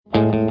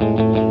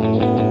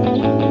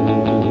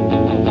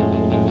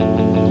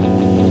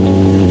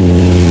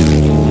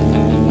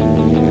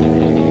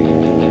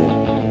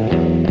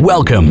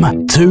Welcome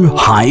to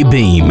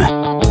HighBeam,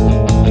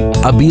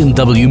 a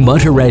BMW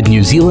Motorrad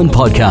New Zealand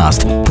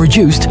podcast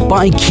produced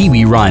by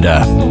Kiwi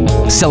Rider,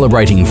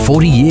 celebrating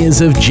 40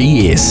 years of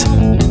GS.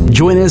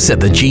 Join us at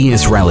the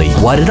GS Rallye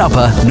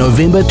Wairarapa,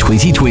 November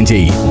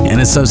 2020,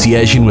 in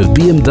association with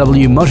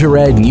BMW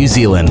Motorrad New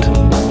Zealand.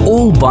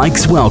 All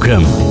bikes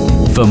welcome.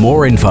 For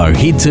more info,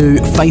 head to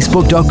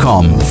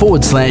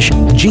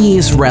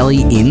facebook.com/GS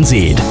Rallye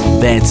NZ.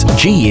 That's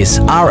GS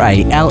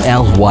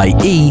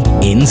Rallye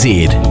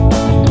NZ.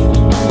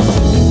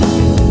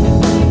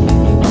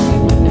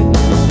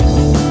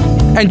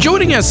 And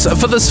joining us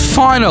for this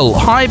final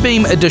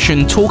HighBeam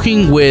edition,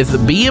 talking with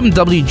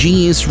BMW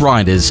GS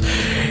riders,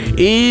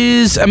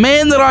 is a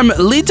man that I'm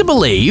led to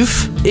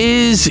believe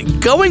is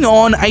going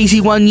on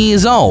 81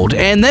 years old,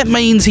 and that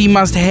means he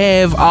must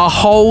have a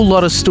whole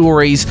lot of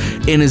stories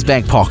in his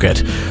back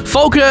pocket.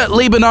 Folker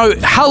Liebernow,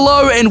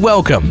 hello and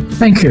welcome.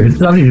 Thank you.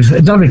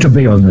 Lovely to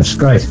be on this.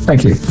 Great.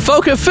 Thank you.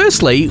 Folker,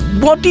 firstly,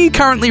 what do you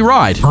currently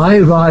ride? I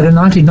ride a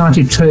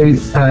 1992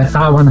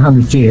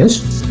 R100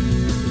 GS.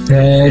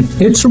 And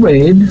it's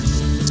red,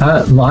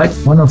 like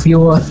one of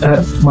your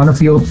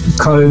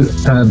co-workers,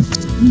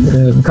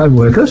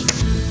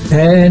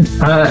 and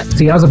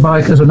the other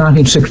bike is a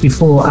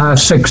 1964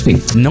 R60.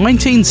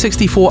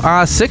 1964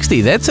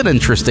 R60. That's an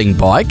interesting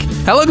bike.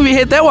 How long have you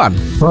had that one?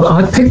 Well,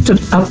 I picked it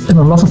up in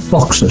a lot of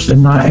boxes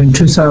in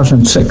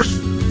 2006,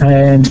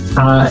 and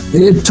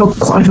it took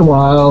quite a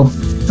while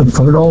to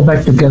put it all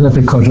back together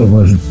because it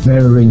was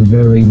very,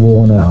 very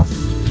worn out.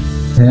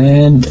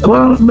 And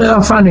well,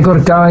 I finally got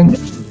it going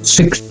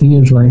 6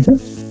 years later,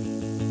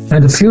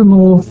 and a few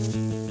more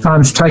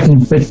times taking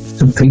bits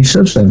to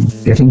pieces and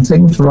getting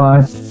things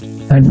right.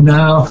 And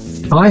now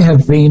I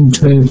have been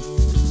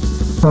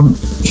from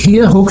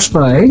here, Hawke's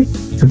Bay,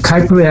 to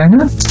Cape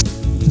Reinga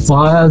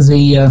via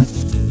the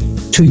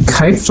two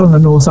capes on the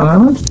North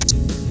Island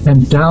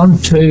and down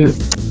to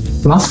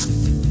Bluff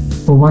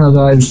for one of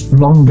those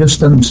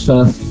long-distance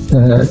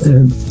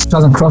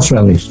Southern Cross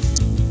rallies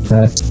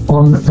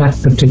on that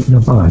particular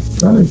bike.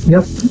 So,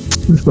 yep.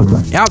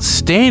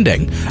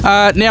 Outstanding.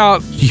 Now,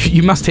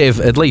 you must have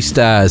at least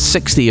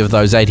 60 of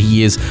those 80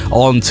 years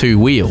on two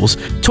wheels.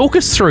 Talk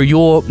us through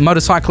your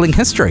motorcycling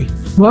history.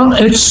 Well,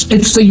 it's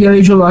the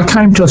usual. I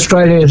came to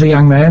Australia as a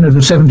young man, as a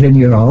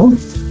 17-year-old,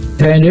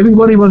 and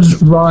everybody was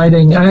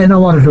riding, and I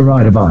wanted to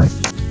ride a bike.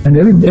 And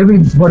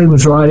everybody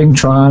was riding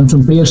Triumphs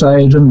and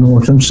BSAs and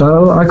Nortons,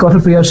 so I got a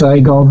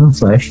BSA Golden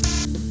Flash,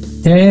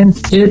 and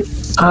it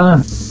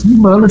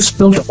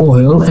spilt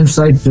oil, as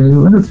they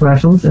do, and it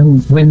rattled.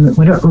 And when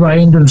it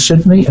rained in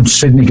Sydney, and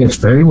Sydney gets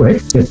very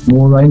wet, gets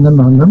more rain than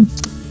London,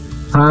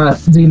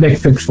 the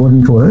electrics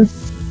wouldn't work.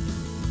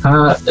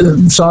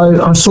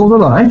 So I saw the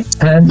light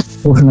and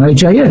bought an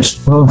AJS.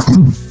 Well,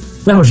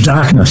 that was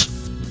darkness.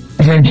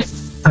 And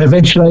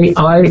eventually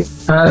I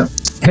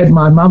had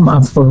my mum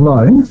up for a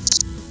loan,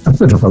 a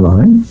bit of a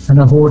loan,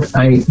 and I bought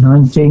a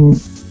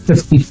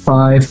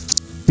 1955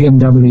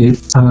 BMW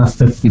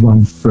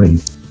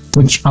R51.3.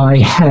 which I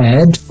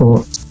had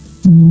for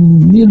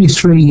nearly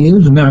 3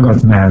 years, and then I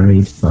got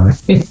married. So,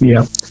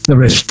 yeah, that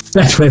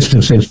rest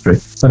is history.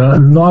 But a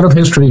lot of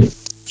history,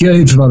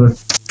 huge lot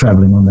of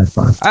travelling on that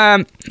bike.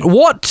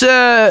 What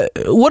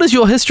is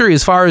your history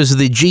as far as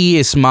the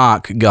GS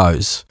mark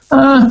goes?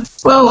 Well,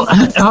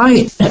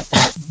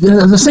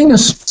 the thing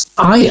is,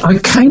 I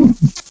came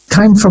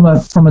from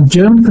a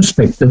German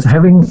perspective,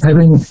 having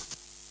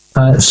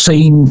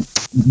seen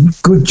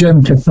good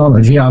German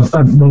technology.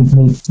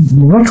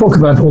 We'll not talk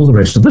about all the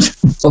rest of it,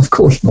 of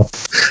course not.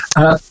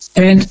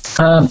 And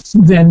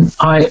then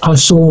I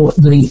saw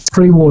the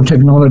pre-war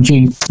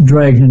technology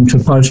dragged into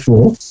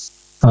post-war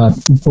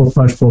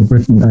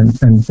Britain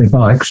and their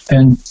bikes,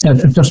 and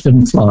it just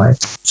didn't fly.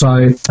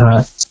 So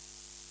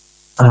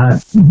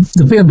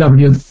the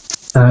BMW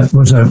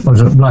was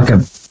like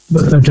a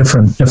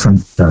different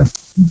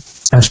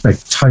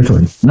aspect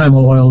totally. No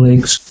more oil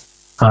leaks.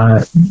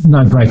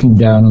 No breaking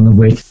down on the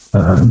wet,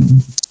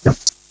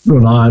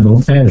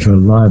 reliable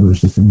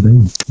as you can be.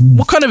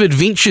 What kind of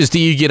adventures do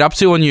you get up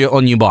to on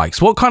your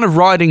bikes? What kind of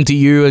riding do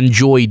you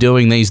enjoy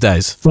doing these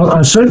days? Well,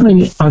 I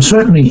certainly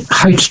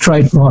hate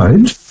straight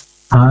roads.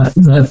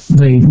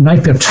 The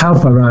Napier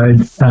Taupo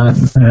road,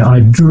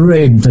 I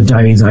dread the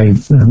day they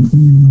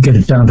get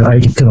it down to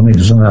 80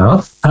 kilometres an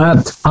hour.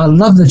 I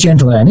love the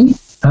Gentle Annie.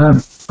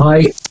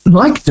 I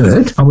like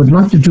dirt. I would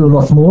like to do a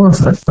lot more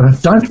of it, but I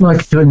don't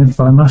like doing it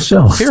by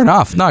myself. Fair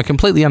enough. No, I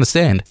completely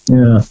understand.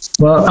 Yeah.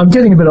 Well, I'm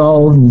getting a bit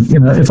old, and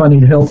if I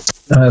need help,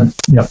 that's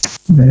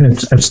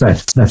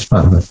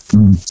part of it.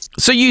 Mm.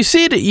 So you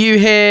said you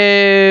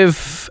have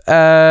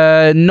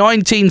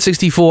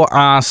 1964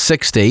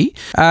 R60,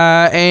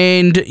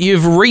 and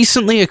you've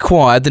recently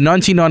acquired the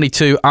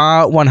 1992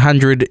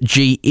 R100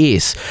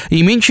 GS.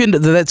 You mentioned that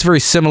that's very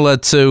similar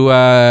to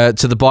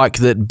the bike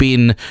that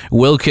Ben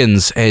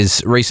Wilkins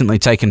has recently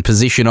taken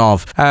possession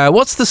of.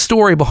 What's the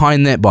story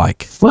behind that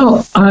bike?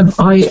 Well,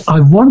 I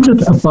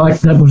wanted a bike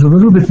that was a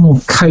little bit more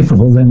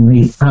capable than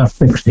the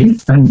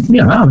R60, and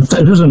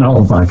it is an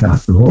old bike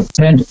after all.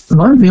 And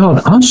lo and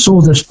behold, I saw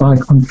this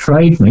bike on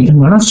Trade Me, and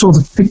when I saw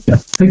the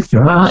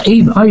picture, I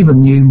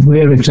even knew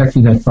where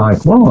exactly that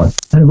bike was.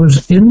 And it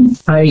was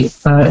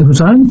it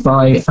was owned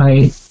by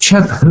a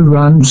chap who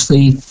runs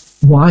the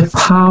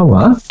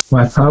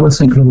Wairarapa,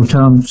 think little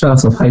town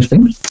south of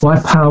Hastings,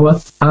 Wairarapa,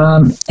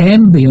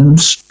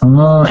 Ambience.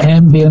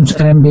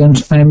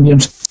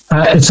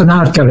 It's an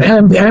art gallery,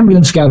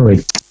 Ambience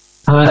Gallery.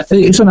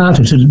 He's an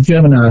artist, he's a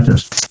German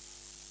artist.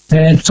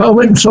 And so I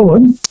went and saw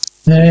him,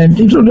 and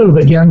he's a little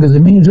bit younger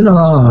than me. He said,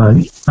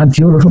 aren't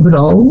you a little bit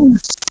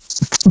old?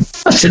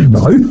 I said,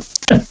 no.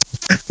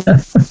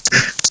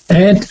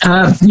 And,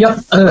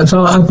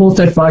 so I bought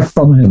that bike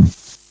from him.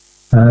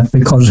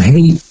 Because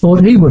he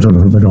thought he was a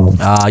little bit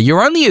old.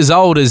 You're only as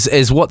old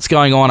as what's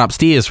going on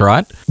upstairs,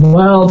 right?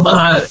 Well,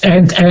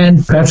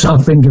 and perhaps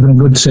I've been given a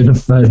good set of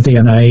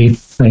DNA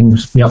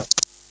things. Yep.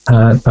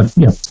 But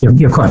yeah,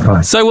 you're quite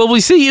right. So will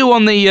we see you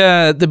on the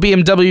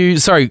BMW?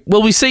 Sorry,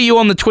 will we see you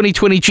on the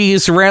 2020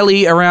 GS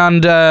Rallye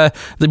around the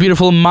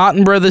beautiful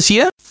Martinborough this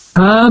year?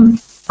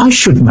 I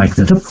should make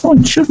that a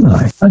point, shouldn't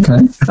I?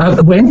 Okay.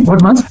 When?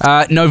 What month?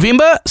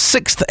 November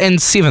 6th and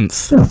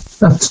 7th. Yeah,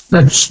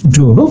 that's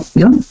doable.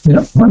 Yeah,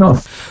 why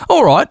not?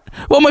 All right.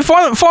 Well, my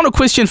final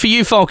question for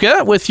you,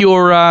 Folker, with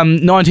your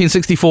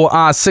 1964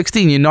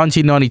 R60 and your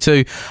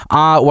 1992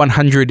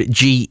 R100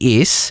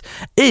 GS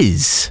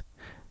is,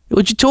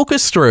 would you talk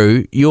us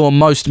through your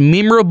most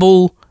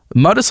memorable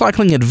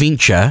motorcycling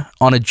adventure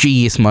on a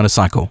GS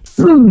motorcycle?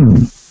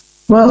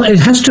 Well, it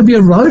has to be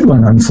a road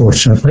one,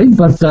 unfortunately,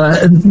 but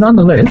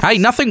nonetheless. Hey,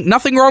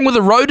 nothing wrong with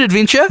a road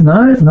adventure?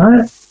 No.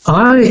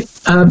 I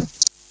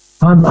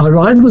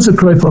ride with a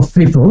group of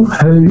people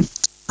who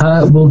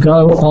will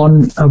go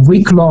on a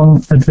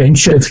week-long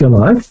adventure, if you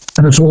like,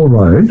 and it's all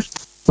roads,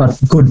 but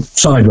good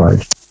side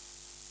roads.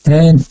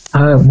 And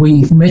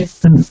we met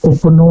in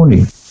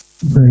Opononi,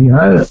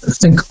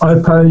 think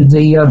Opo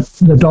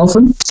the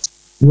dolphin,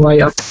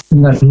 way up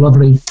in that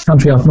lovely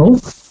country up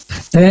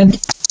north. And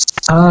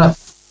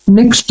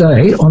next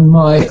day, on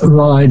my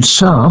ride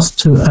south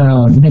to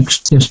our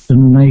next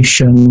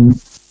destination,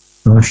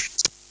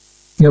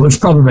 it was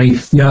probably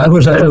it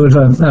was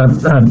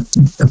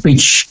a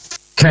beach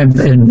camp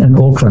in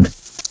Auckland.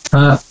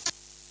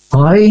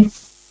 I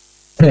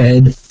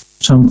had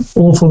some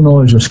awful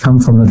noises come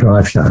from the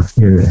drive shaft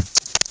area,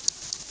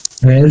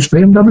 as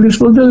BMWs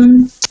will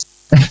do.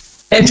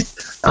 And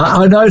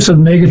I know it's a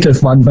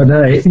negative one, but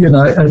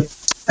and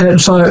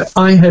so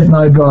I had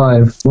no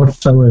drive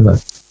whatsoever.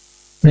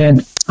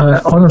 And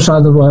on the side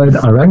of the road,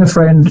 I rang a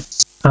friend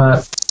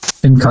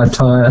in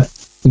Kaitaia.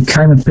 He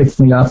came and picked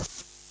me up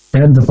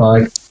and the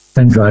bike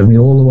and drove me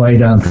all the way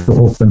down to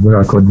Auckland where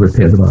I could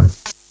repair the bike.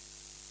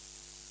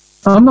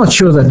 I'm not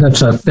sure that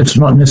it's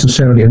not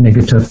necessarily a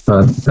negative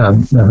thing.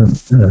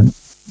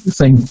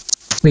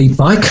 The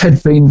bike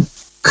had been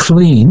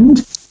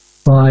cleaned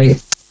by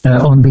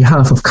on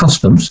behalf of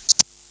customs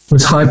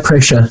with high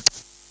pressure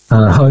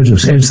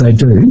hoses, as they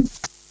do,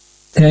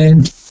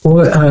 and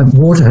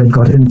water had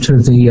got into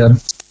the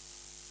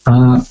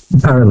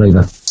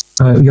paralever.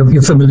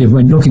 You're familiar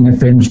when looking at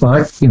Ben's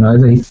bike. The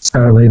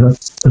paralever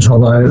is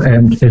hollow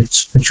and it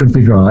should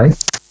be dry.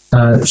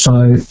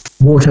 So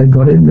water had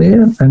got in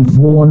there and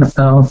worn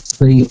out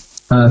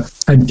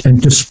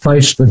and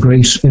displaced the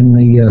grease in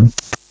the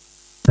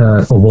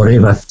or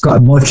whatever.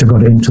 Moisture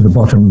got into the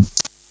bottom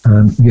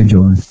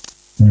U-joint.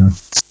 Yeah.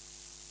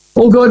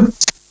 All good.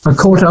 I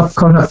caught up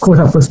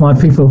with my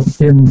people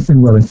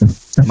in Wellington.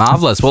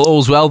 Marvellous. Well,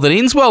 all's well that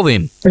ends well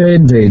then.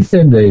 Indeed,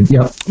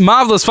 yep.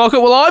 Marvellous, Folker.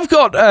 Well, I've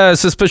got a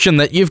suspicion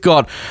that you've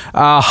got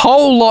a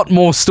whole lot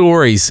more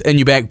stories in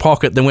your back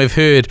pocket than we've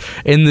heard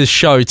in this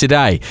show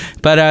today.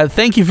 But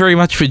thank you very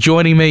much for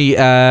joining me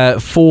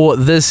for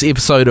this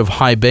episode of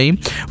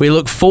HighBeam. We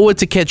look forward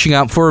to catching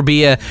up for a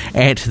beer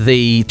at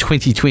the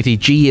 2020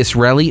 GS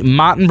Rallye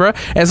Martinborough.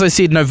 As I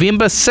said,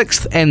 November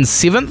 6th and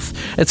 7th.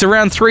 It's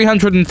around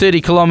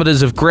 330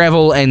 kilometres of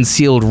gravel and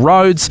sealed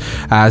roads.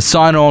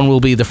 Sign-on will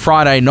be the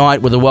Friday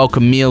night with a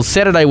welcome meal.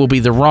 Saturday will be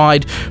the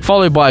ride,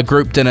 followed by a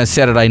group dinner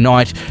Saturday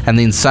night, and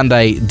then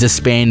Sunday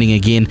disbanding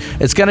again.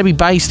 It's going to be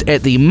based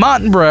at the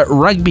Martinborough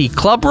Rugby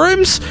Club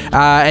Rooms,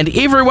 and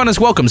everyone is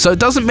welcome. So it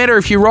doesn't matter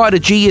if you ride a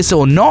GS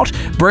or not,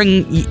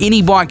 bring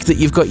any bike that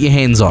you've got your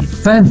hands on.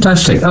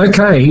 Fantastic.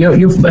 Okay,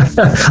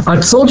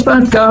 I've thought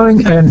about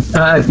going, and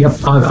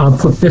I'll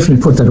definitely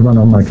put that one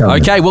on my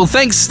calendar. Okay, well,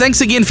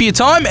 thanks again for your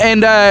time,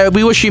 and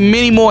we wish you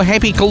many more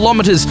happy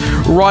kilometres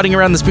riding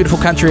around this beautiful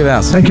country of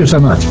ours. Thank you so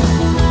much.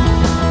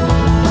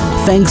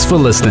 Thanks for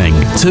listening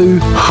to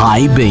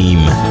HighBeam,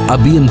 a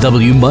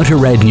BMW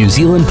Motorrad New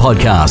Zealand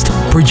podcast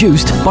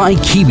produced by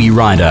Kiwi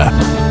Rider,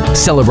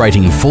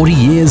 celebrating 40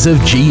 years of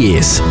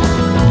GS.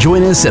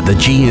 Join us at the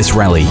GS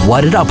Rallye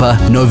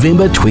Wairarapa,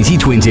 November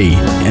 2020,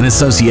 in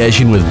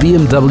association with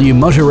BMW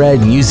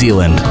Motorrad New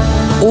Zealand.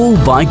 All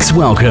bikes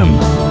welcome.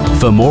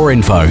 For more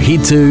info,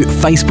 head to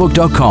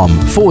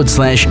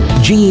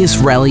facebook.com/GS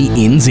Rallye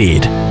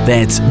NZ.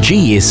 That's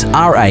GS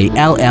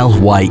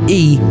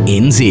Rallye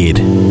NZ.